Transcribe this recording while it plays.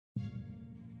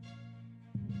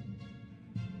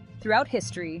Throughout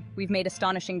history, we've made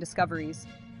astonishing discoveries.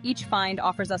 Each find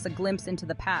offers us a glimpse into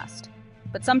the past.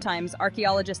 But sometimes,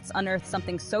 archaeologists unearth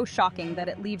something so shocking that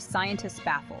it leaves scientists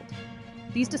baffled.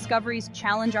 These discoveries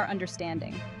challenge our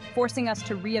understanding, forcing us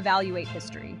to reevaluate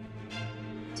history.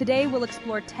 Today, we'll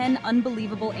explore 10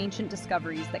 unbelievable ancient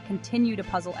discoveries that continue to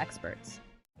puzzle experts.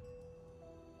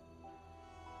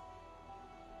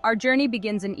 Our journey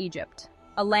begins in Egypt,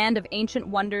 a land of ancient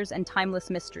wonders and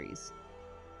timeless mysteries.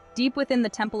 Deep within the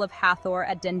Temple of Hathor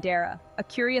at Dendera, a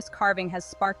curious carving has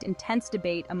sparked intense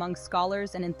debate among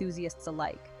scholars and enthusiasts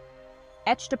alike.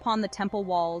 Etched upon the temple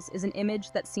walls is an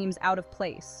image that seems out of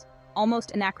place,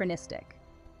 almost anachronistic.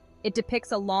 It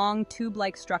depicts a long,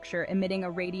 tube-like structure emitting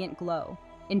a radiant glow,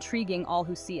 intriguing all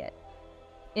who see it.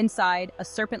 Inside, a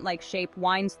serpent-like shape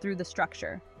winds through the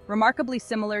structure, remarkably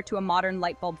similar to a modern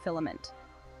light bulb filament.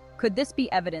 Could this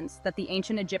be evidence that the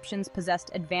ancient Egyptians possessed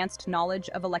advanced knowledge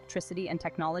of electricity and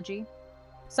technology?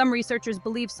 Some researchers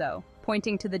believe so,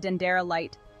 pointing to the Dendera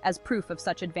light as proof of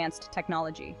such advanced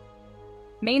technology.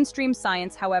 Mainstream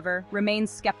science, however,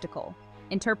 remains skeptical,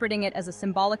 interpreting it as a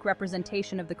symbolic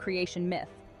representation of the creation myth,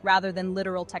 rather than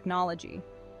literal technology.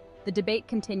 The debate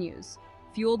continues,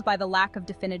 fueled by the lack of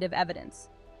definitive evidence,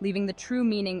 leaving the true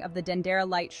meaning of the Dendera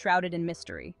light shrouded in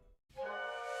mystery.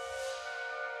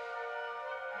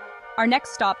 Our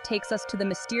next stop takes us to the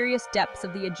mysterious depths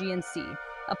of the Aegean Sea,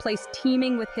 a place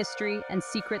teeming with history and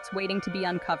secrets waiting to be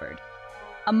uncovered.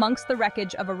 Amongst the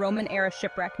wreckage of a Roman-era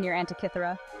shipwreck near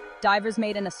Antikythera, divers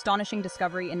made an astonishing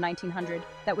discovery in 1900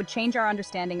 that would change our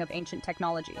understanding of ancient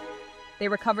technology. They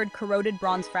recovered corroded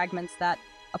bronze fragments that,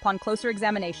 upon closer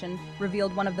examination,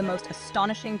 revealed one of the most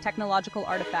astonishing technological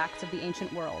artifacts of the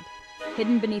ancient world,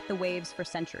 hidden beneath the waves for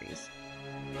centuries.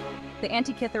 The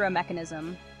Antikythera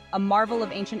Mechanism, a marvel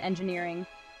of ancient engineering,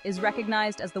 is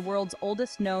recognized as the world's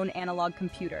oldest known analog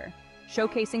computer,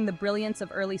 showcasing the brilliance of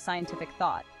early scientific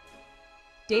thought.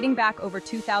 Dating back over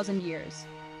 2,000 years,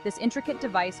 this intricate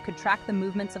device could track the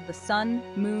movements of the sun,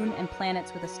 moon, and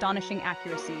planets with astonishing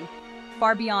accuracy,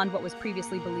 far beyond what was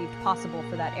previously believed possible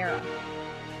for that era.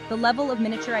 The level of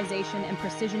miniaturization and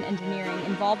precision engineering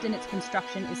involved in its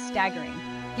construction is staggering,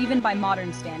 even by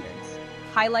modern standards,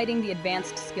 highlighting the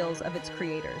advanced skills of its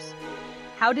creators.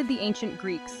 How did the ancient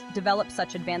Greeks develop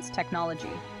such advanced technology?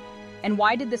 And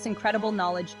why did this incredible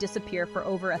knowledge disappear for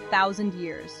over 1,000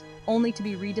 years, only to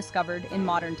be rediscovered in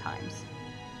modern times?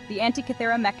 The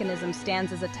Antikythera Mechanism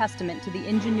stands as a testament to the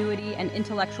ingenuity and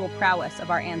intellectual prowess of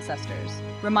our ancestors,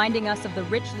 reminding us of the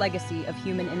rich legacy of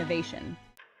human innovation.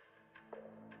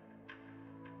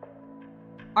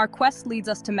 Our quest leads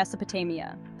us to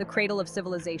Mesopotamia, the cradle of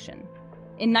civilization.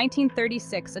 In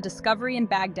 1936, a discovery in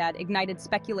Baghdad ignited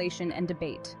speculation and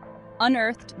debate.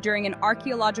 Unearthed during an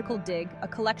archaeological dig, a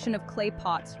collection of clay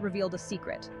pots revealed a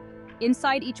secret.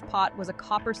 Inside each pot was a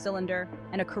copper cylinder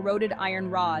and a corroded iron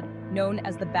rod known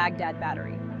as the Baghdad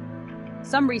battery.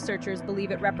 Some researchers believe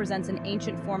it represents an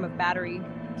ancient form of battery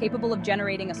capable of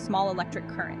generating a small electric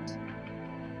current.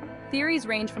 Theories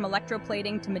range from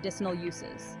electroplating to medicinal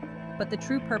uses, but the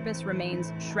true purpose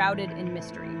remains shrouded in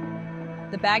mystery.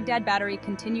 The Baghdad battery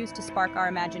continues to spark our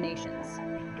imaginations,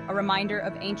 a reminder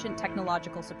of ancient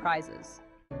technological surprises.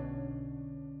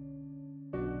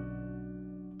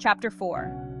 Chapter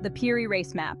 4. The Piri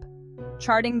Race Map.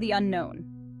 Charting the Unknown.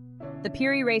 The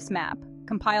Piri Race Map,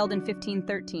 compiled in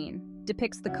 1513,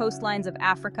 depicts the coastlines of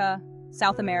Africa,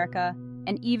 South America,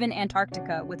 and even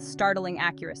Antarctica with startling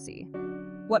accuracy.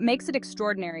 What makes it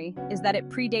extraordinary is that it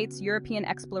predates European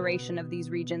exploration of these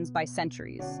regions by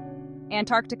centuries.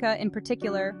 Antarctica, in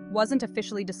particular, wasn't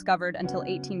officially discovered until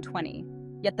 1820,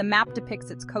 yet the map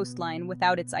depicts its coastline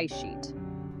without its ice sheet.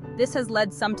 This has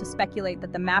led some to speculate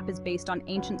that the map is based on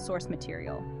ancient source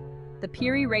material. The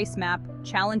Piri Race Map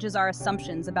challenges our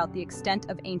assumptions about the extent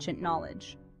of ancient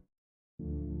knowledge.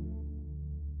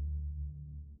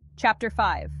 Chapter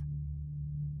 5.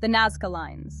 The Nazca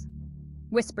Lines.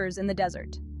 Whispers in the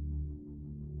Desert.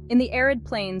 In the arid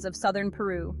plains of southern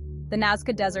Peru, the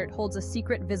Nazca Desert holds a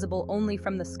secret visible only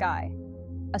from the sky,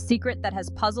 a secret that has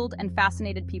puzzled and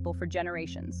fascinated people for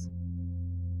generations.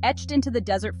 Etched into the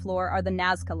desert floor are the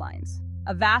Nazca Lines,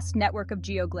 a vast network of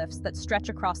geoglyphs that stretch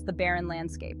across the barren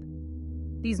landscape.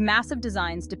 These massive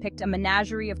designs depict a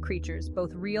menagerie of creatures,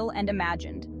 both real and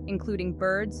imagined, including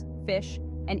birds, fish,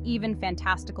 and even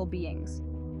fantastical beings.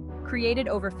 Created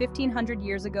over 1,500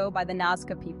 years ago by the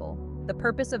Nazca people, the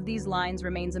purpose of these lines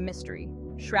remains a mystery,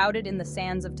 shrouded in the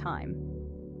sands of time.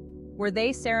 Were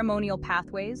they ceremonial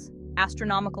pathways,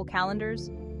 astronomical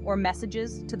calendars, or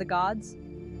messages to the gods?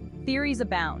 Theories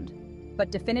abound,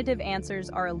 but definitive answers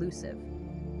are elusive.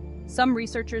 Some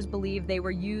researchers believe they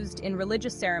were used in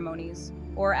religious ceremonies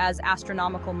or as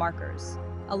astronomical markers,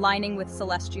 aligning with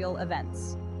celestial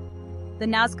events. The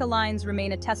Nazca lines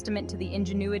remain a testament to the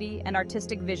ingenuity and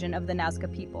artistic vision of the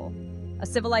Nazca people, a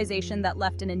civilization that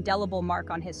left an indelible mark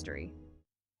on history.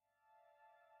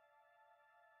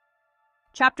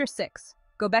 Chapter 6: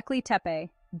 Göbekli Tepe,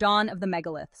 Dawn of the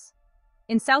Megaliths.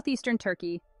 In southeastern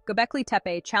Turkey, Göbekli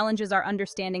Tepe challenges our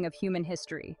understanding of human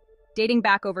history. Dating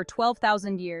back over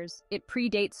 12,000 years, it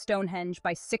predates Stonehenge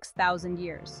by 6,000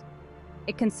 years.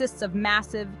 It consists of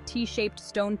massive, T-shaped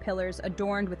stone pillars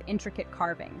adorned with intricate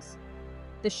carvings.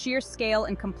 The sheer scale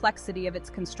and complexity of its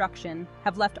construction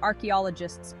have left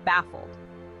archaeologists baffled.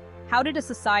 How did a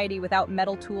society without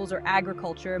metal tools or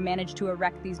agriculture manage to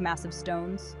erect these massive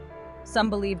stones? Some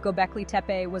believe Göbekli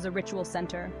Tepe was a ritual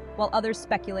center, while others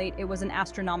speculate it was an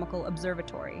astronomical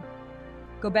observatory.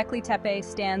 Göbekli Tepe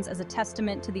stands as a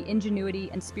testament to the ingenuity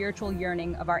and spiritual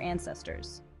yearning of our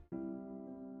ancestors.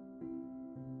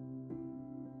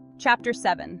 Chapter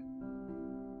 7: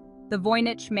 The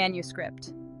Voynich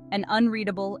Manuscript, an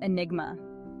unreadable enigma.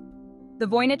 The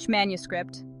Voynich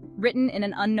manuscript, written in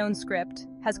an unknown script,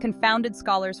 has confounded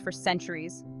scholars for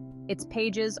centuries. Its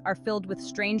pages are filled with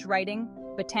strange writing,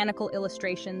 botanical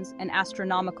illustrations, and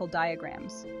astronomical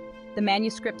diagrams. The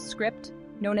manuscript script,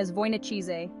 known as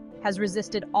Voynichese, has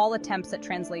resisted all attempts at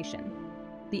translation.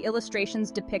 The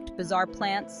illustrations depict bizarre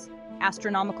plants,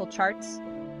 astronomical charts,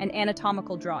 and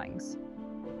anatomical drawings.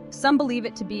 Some believe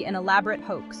it to be an elaborate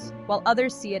hoax, while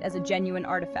others see it as a genuine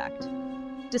artifact.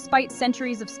 Despite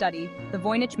centuries of study, the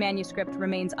Voynich manuscript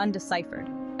remains undeciphered,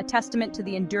 a testament to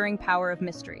the enduring power of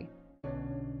mystery.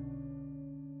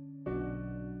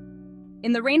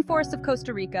 In the rainforests of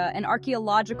Costa Rica, an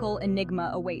archaeological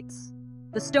enigma awaits.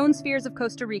 The stone spheres of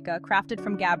Costa Rica, crafted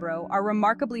from gabbro, are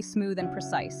remarkably smooth and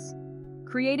precise.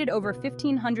 Created over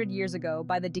 1,500 years ago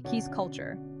by the Diquis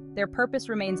culture, their purpose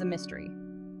remains a mystery.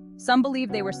 Some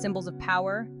believe they were symbols of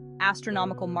power,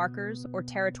 astronomical markers, or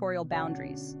territorial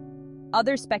boundaries.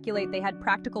 Others speculate they had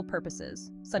practical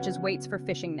purposes, such as weights for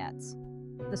fishing nets.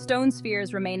 The stone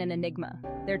spheres remain an enigma,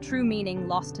 their true meaning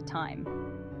lost to time.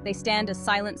 They stand as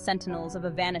silent sentinels of a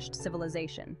vanished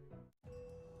civilization.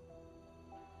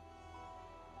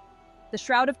 The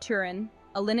Shroud of Turin,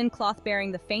 a linen cloth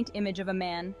bearing the faint image of a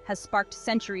man, has sparked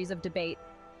centuries of debate.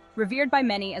 Revered by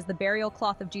many as the burial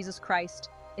cloth of Jesus Christ,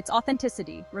 its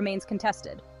authenticity remains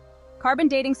contested. Carbon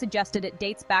dating suggested it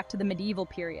dates back to the medieval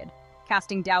period,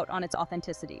 casting doubt on its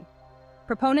authenticity.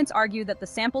 Proponents argue that the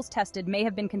samples tested may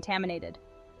have been contaminated.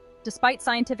 Despite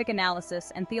scientific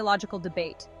analysis and theological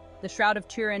debate, the Shroud of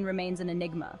Turin remains an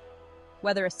enigma.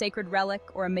 Whether a sacred relic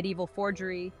or a medieval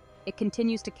forgery, it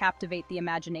continues to captivate the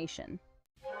imagination.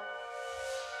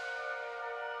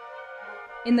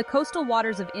 In the coastal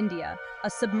waters of India, a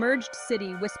submerged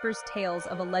city whispers tales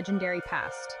of a legendary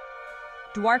past.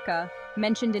 Dwarka,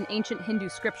 mentioned in ancient Hindu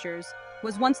scriptures,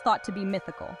 was once thought to be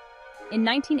mythical. In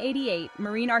 1988,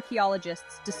 marine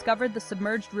archaeologists discovered the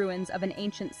submerged ruins of an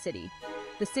ancient city.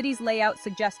 The city's layout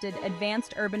suggested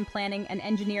advanced urban planning and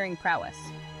engineering prowess.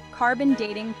 Carbon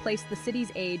dating placed the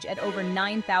city's age at over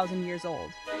 9,000 years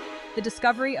old. The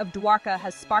discovery of Dwarka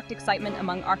has sparked excitement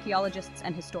among archaeologists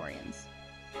and historians.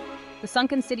 The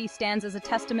sunken city stands as a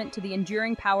testament to the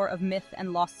enduring power of myth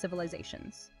and lost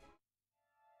civilizations.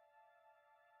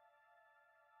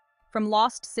 From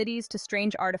lost cities to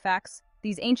strange artifacts,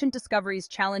 these ancient discoveries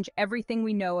challenge everything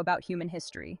we know about human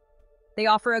history. They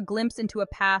offer a glimpse into a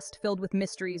past filled with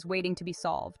mysteries waiting to be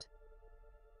solved.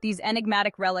 These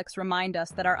enigmatic relics remind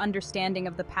us that our understanding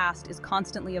of the past is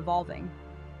constantly evolving.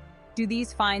 Do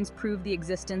these finds prove the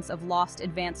existence of lost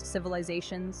advanced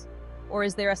civilizations? Or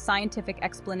is there a scientific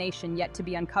explanation yet to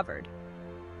be uncovered?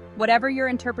 Whatever your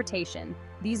interpretation,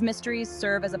 these mysteries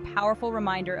serve as a powerful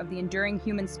reminder of the enduring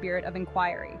human spirit of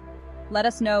inquiry. Let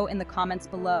us know in the comments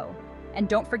below. And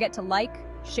don't forget to like,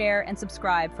 share, and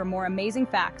subscribe for more amazing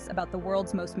facts about the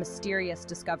world's most mysterious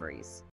discoveries.